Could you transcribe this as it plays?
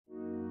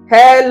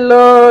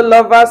Hello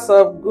lovers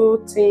of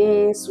good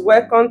things,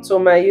 welcome to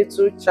my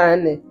YouTube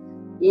channel.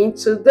 In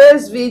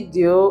today's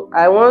video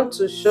I want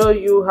to show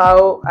you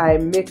how I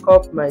make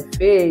up my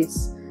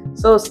face,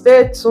 so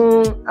stay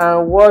tuned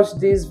and watch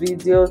this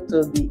video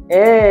to the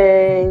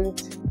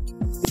end.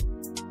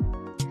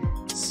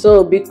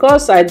 So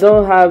because I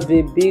don't have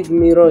a big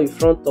mirror in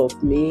front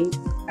of me,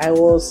 I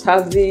was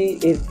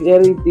having a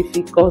very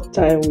difficult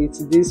time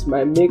with this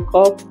my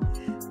makeup.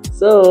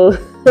 So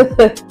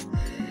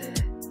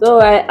so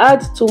I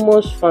add too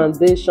much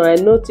foundation. I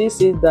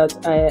notice it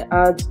that I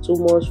add too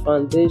much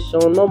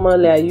foundation.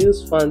 Normally I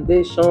use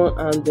foundation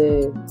and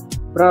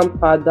brown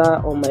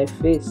powder on my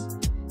face.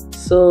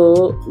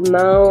 So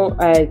now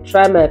I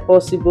try my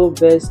possible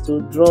best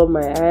to draw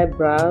my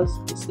eyebrows.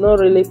 It's not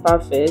really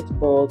perfect,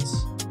 but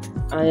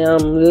I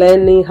am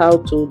learning how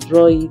to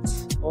draw it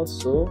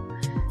also.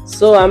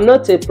 So I'm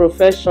not a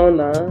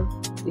professional.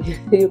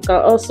 You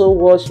can also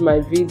watch my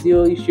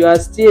video if you are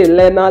still a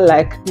learner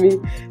like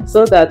me,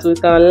 so that we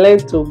can learn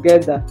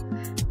together.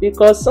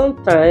 Because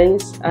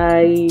sometimes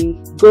I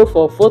go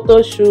for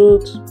photo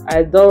shoot,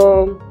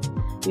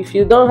 if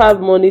you don't have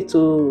money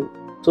to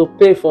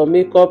pay for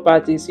makeup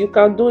artists, you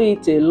can do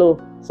it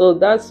alone. So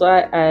that's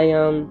why I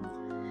am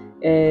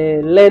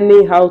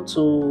learning how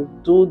to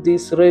do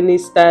this rainy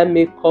style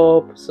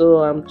makeup.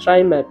 So I'm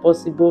trying my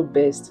possible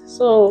best.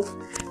 So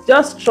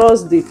just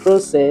trust the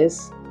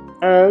process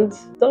and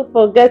don't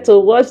forget to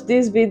watch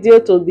this video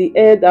to the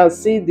end and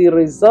see the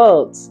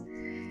results.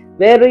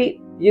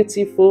 Very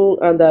beautiful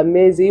and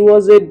amazing. It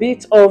was a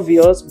bit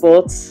obvious,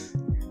 but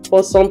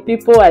for some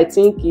people I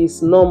think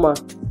it's normal,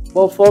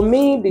 but for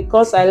me,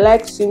 because I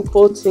like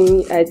simple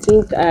things, I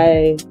think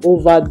I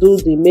overdo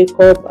the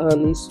makeup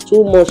and it's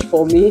too much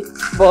for me.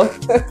 But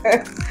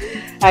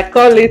I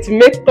call it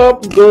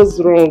makeup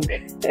goes wrong.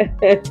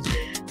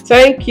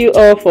 Thank you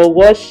all for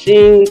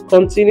watching.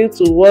 Continue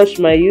to watch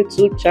my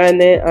YouTube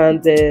channel,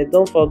 and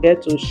don't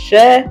forget to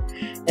share,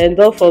 and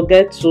don't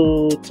forget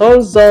to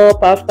thumbs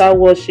up after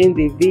watching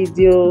the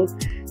video.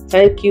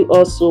 Thank you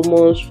all so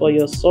much for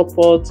your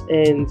support,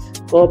 and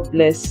God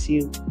bless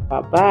you.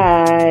 Bye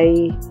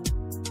bye.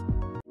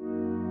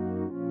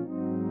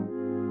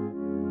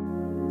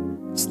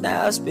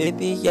 Styles,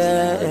 baby,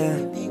 yeah.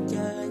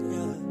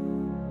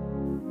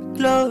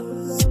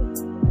 Close.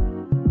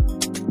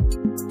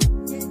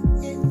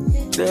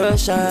 Girl,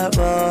 shine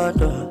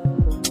water.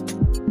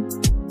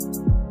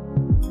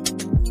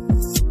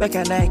 Where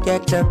can I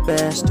get the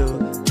best, oh?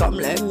 Come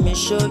let me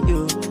show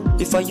you.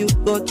 Before you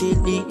go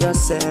killing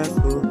yourself,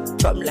 oh.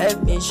 Come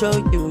let me show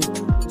you.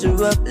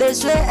 To a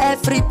place where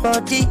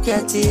everybody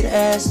get it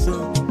as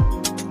oh.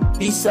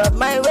 Peace of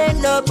mind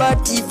when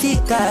nobody feel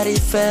carry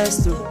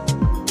first, oh.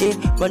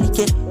 Money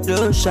get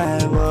blow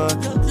shine one,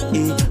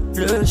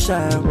 blow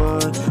shine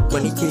one.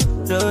 Money get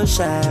blow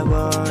shine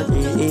one,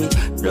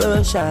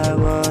 blow shine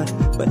one.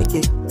 Money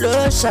get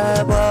blow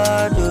shine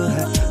one,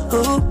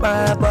 oh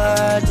my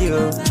body,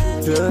 oh,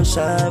 blow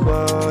shine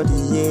body,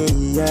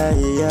 yeah.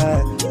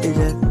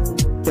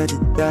 Get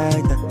it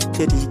done,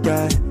 get it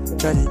done,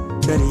 got it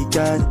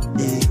done,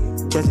 yeah.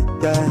 Get it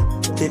done,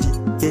 get it done, get it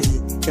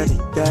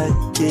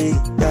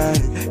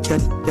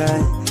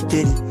done, get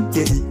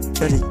it.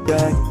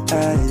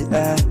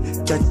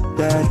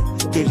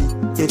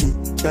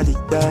 Got it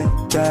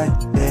done,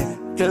 yeah.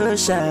 Blow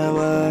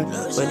shower,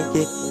 wanna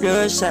get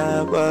blow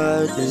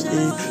shower,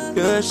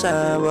 blow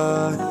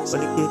shower,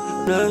 wanna get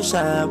blow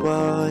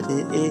shower,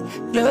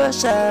 blow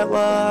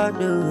shower,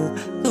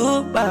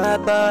 do my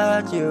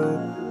body,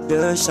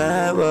 blow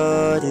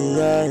shower,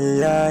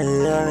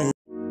 yeah.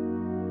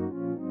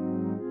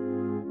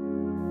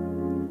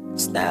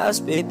 Styles,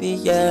 baby,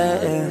 yeah.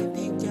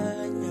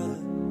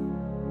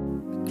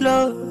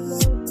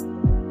 Close.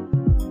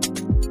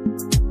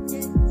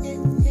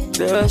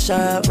 Girl,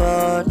 shine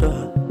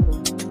water.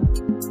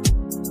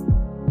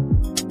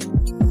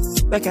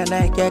 Where can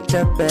I get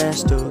the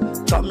best, oh?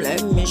 Come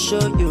let me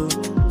show you.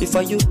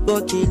 Before you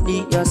go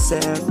killing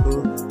yourself,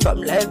 oh.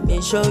 Come let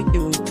me show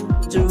you.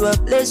 To a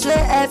place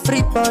where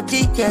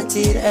everybody get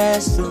it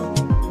as oh.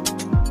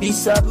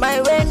 Peace of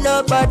mind when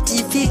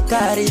nobody feel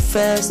carry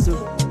first,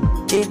 oh.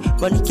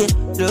 Money get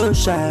blow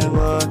shine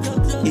one,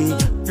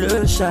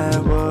 blow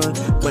shine one.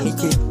 Money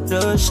get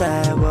blow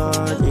shine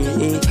one,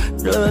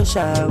 blow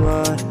shine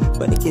one.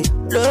 Money get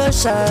blow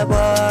shine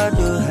one,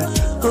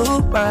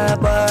 oh my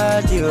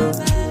body, oh,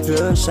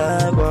 blow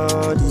shine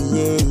body,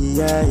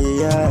 yeah.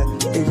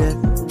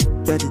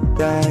 Get it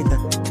done,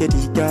 get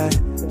it done,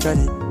 got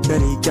it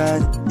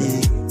done,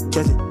 yeah.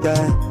 Get it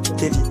done,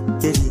 get it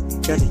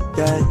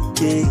done,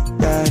 yeah.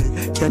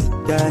 Get it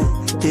done,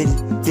 get it done,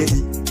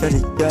 get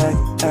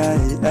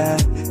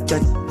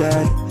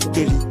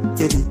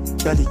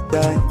it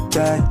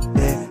done,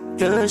 yeah.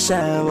 Blow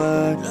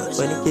shower,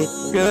 wanna get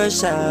blow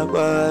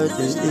shower,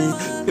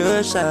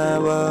 blow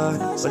shower,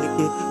 wanna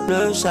get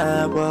blow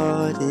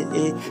shower,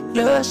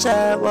 blow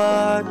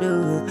shower,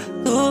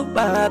 do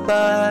my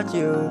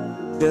body,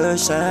 blow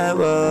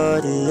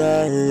shower,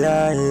 yeah.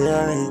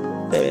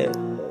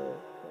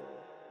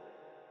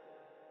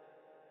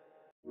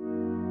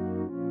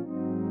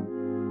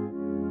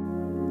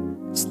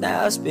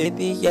 Styles,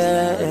 baby,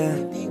 yeah.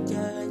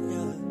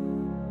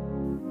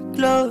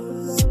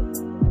 Close.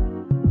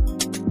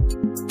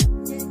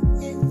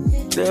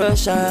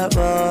 Close your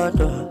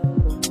border.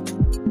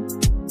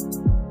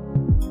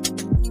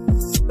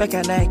 Where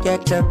can I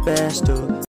get the best, oh?